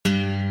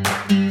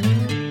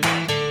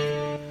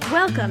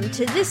Welcome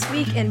to This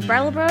Week in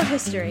Brattleboro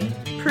History,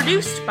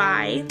 produced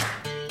by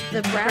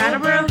the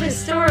Brattleboro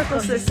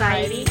Historical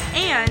Society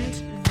and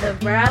the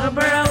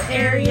Brattleboro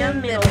Area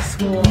Middle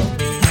School.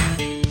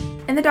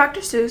 In the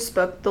Dr. Seuss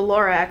book, The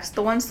Lorax,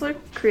 the Onceler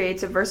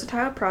creates a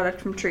versatile product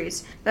from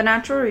trees. The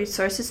natural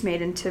resource is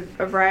made into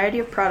a variety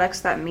of products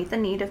that meet the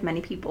need of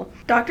many people.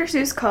 Dr.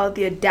 Seuss called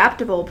the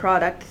adaptable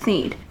product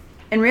Thneed.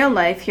 In real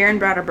life, here in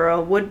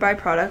Brattleboro, wood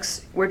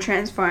byproducts were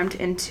transformed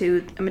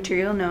into a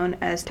material known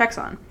as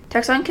Texon.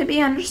 Texon can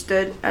be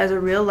understood as a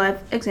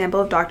real-life example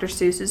of Dr.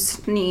 Seuss's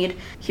Thneed.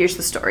 Here's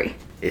the story.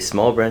 A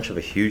small branch of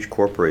a huge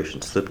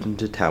corporation slipped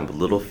into town with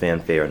little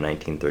fanfare in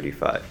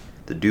 1935.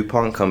 The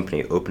DuPont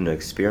company opened an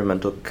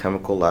experimental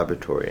chemical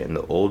laboratory in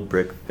the old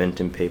brick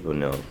Vinton paper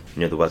mill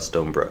near the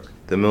Whetstone Brook.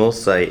 The mill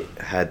site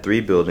had 3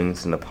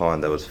 buildings and a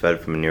pond that was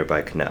fed from a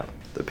nearby canal.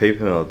 The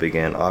paper mill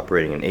began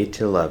operating in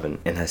 1811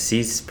 and has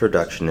ceased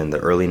production in the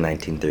early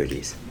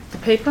 1930s. The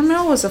paper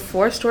mill was a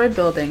 4-story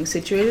building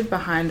situated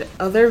behind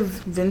other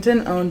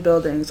Vinton-owned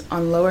buildings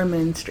on Lower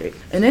Main Street.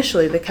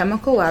 Initially, the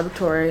chemical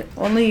laboratory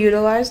only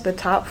utilized the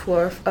top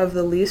floor of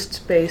the leased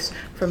space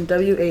from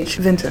W.H.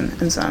 Vinton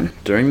and Son.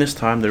 During this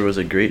time, there was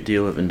a great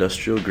deal of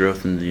industrial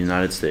growth in the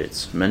United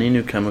States. Many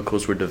new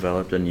chemicals were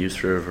developed and used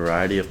for a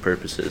variety of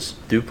purposes.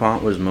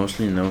 DuPont was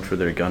mostly known for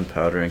their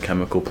gunpowder and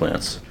chemical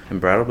plants. In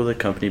Brattleboro, the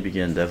company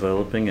began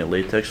developing a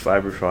latex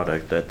fiber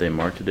product that they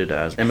marketed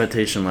as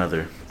imitation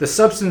leather. The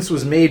substance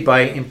was made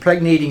by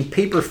impregnating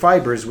paper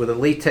fibers with a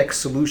latex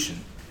solution.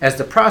 As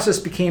the process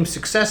became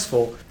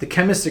successful, the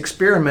chemists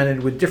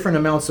experimented with different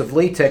amounts of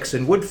latex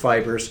and wood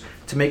fibers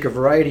to make a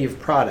variety of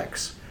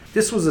products.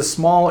 This was a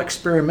small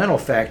experimental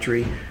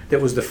factory that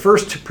was the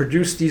first to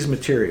produce these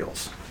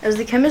materials. As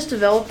the chemists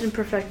developed and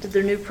perfected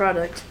their new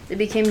product, it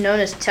became known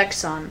as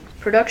Texon.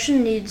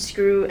 Production needs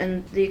grew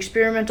and the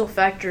experimental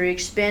factory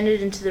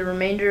expanded into the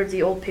remainder of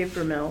the old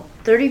paper mill.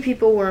 30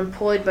 people were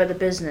employed by the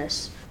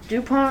business.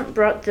 DuPont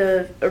brought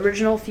the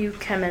original few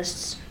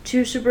chemists,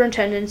 2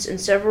 superintendents, and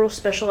several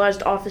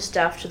specialized office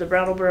staff to the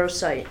Brattleboro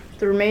site.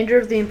 The remainder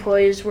of the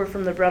employees were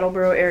from the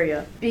Brattleboro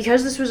area.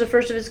 Because this was a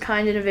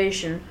first-of-its-kind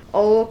innovation,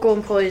 all local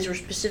employees were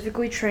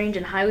specifically trained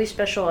and highly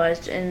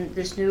specialized in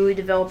this newly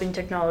developing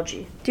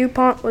technology.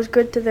 DuPont was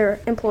good to their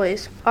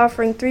employees,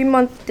 offering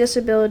 3-month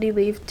disability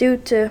leave due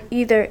to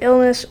either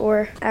illness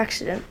or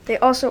accident. They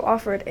also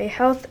offered a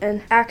health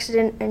and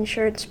accident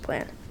insurance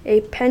plan,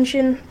 a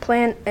pension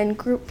plan, and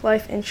group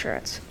life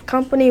insurance. The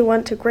company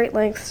went to great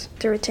lengths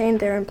to retain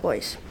their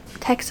employees.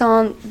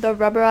 Texon, the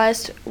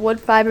rubberized wood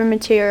fiber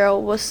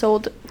material, was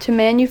sold to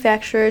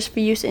manufacturers for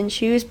use in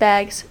shoes,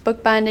 bags,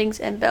 book bindings,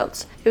 and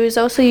belts. It was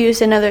also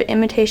used in other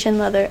imitation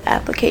leather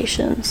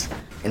applications.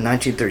 In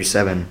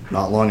 1937,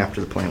 not long after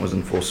the plant was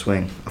in full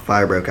swing, a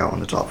fire broke out on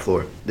the top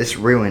floor. This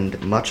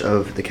ruined much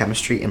of the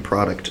chemistry and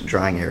product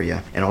drying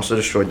area and also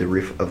destroyed the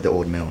roof of the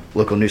old mill.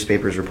 Local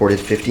newspapers reported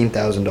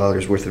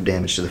 $15,000 worth of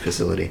damage to the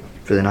facility.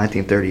 For the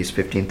 1930s,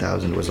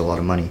 $15,000 was a lot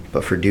of money,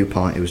 but for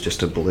DuPont, it was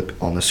just a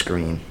blip on the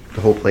screen.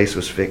 The whole place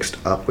was fixed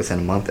up within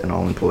a month and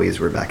all employees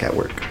were back at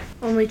work.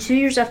 Only 2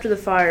 years after the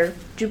fire,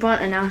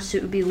 DuPont announced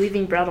it would be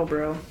leaving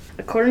Brattleboro.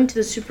 According to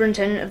the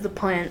superintendent of the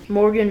plant,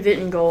 Morgan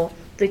Vittingall,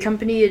 the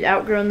company had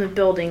outgrown the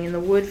building and the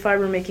wood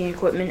fiber making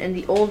equipment, and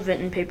the old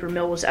Vinton paper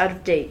mill was out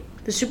of date.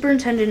 The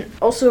superintendent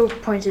also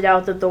pointed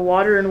out that the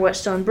water in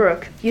Whetstone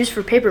Brook, used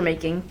for paper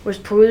making, was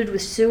polluted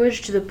with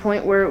sewage to the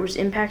point where it was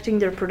impacting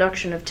their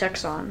production of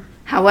Texon.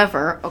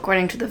 However,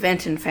 according to the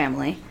Vinton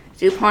family,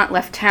 DuPont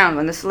left town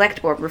when the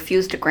select board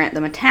refused to grant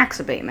them a tax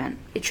abatement.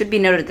 It should be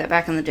noted that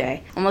back in the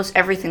day, almost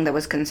everything that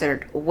was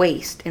considered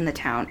waste in the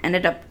town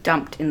ended up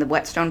dumped in the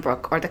Whetstone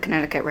Brook or the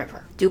Connecticut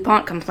River.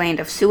 DuPont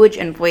complained of sewage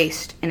and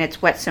waste in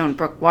its Whetstone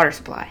Brook water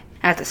supply.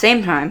 At the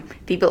same time,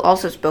 people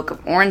also spoke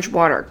of orange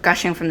water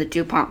gushing from the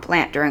DuPont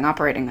plant during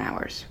operating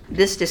hours.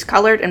 This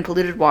discolored and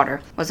polluted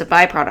water was a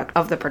byproduct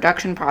of the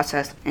production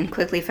process and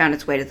quickly found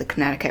its way to the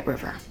Connecticut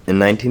River. In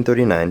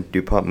 1939,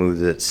 DuPont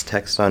moved its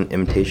Texon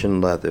imitation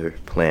leather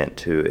plant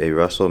to a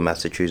Russell,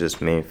 Massachusetts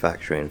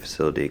manufacturing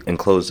facility and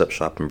closed up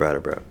shop in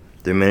Brattleboro.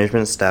 Their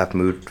management staff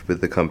moved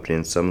with the company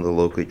and some of the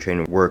locally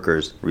trained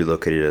workers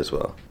relocated as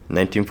well. In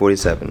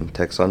 1947,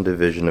 Texon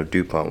division of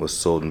DuPont was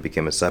sold and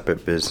became a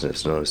separate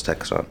business known as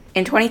Texon.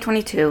 In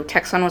 2022,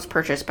 Texon was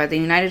purchased by the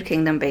United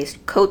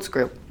Kingdom-based Coates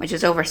Group, which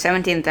has over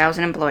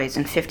 17,000 employees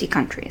in 50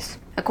 countries.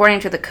 According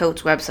to the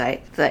Coates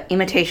website, the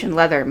imitation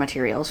leather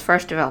materials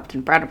first developed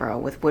in Brattleboro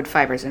with wood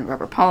fibers and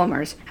rubber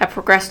polymers have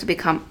progressed to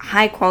become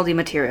high-quality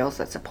materials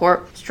that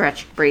support,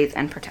 stretch, breathe,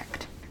 and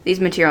protect. These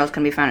materials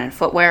can be found in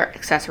footwear,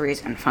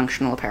 accessories, and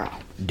functional apparel.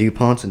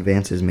 DuPont's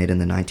advances made in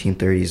the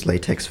 1930s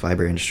latex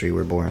fiber industry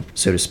were born,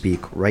 so to speak,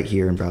 right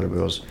here in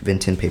Brattleboro's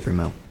Vinton paper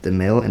mill. The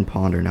mill and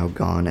pond are now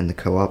gone and the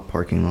co-op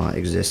parking lot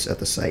exists at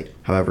the site.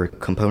 However,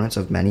 components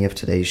of many of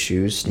today's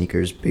shoes,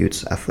 sneakers,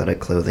 boots, athletic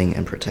clothing,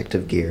 and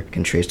protective gear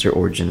can trace their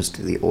origins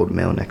to the old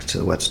mill next to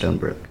the Whetstone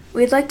Brook.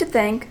 We'd like to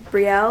thank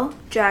Brielle,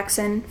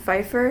 Jackson,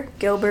 Pfeiffer,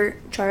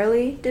 Gilbert,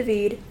 Charlie,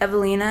 David,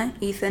 Evelina,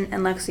 Ethan,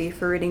 and Lexi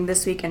for reading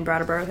This Week in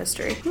Brattleboro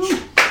History.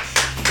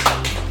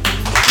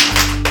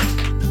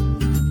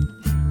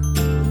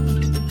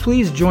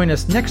 Please join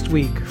us next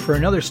week for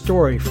another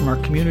story from our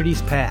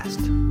community's past.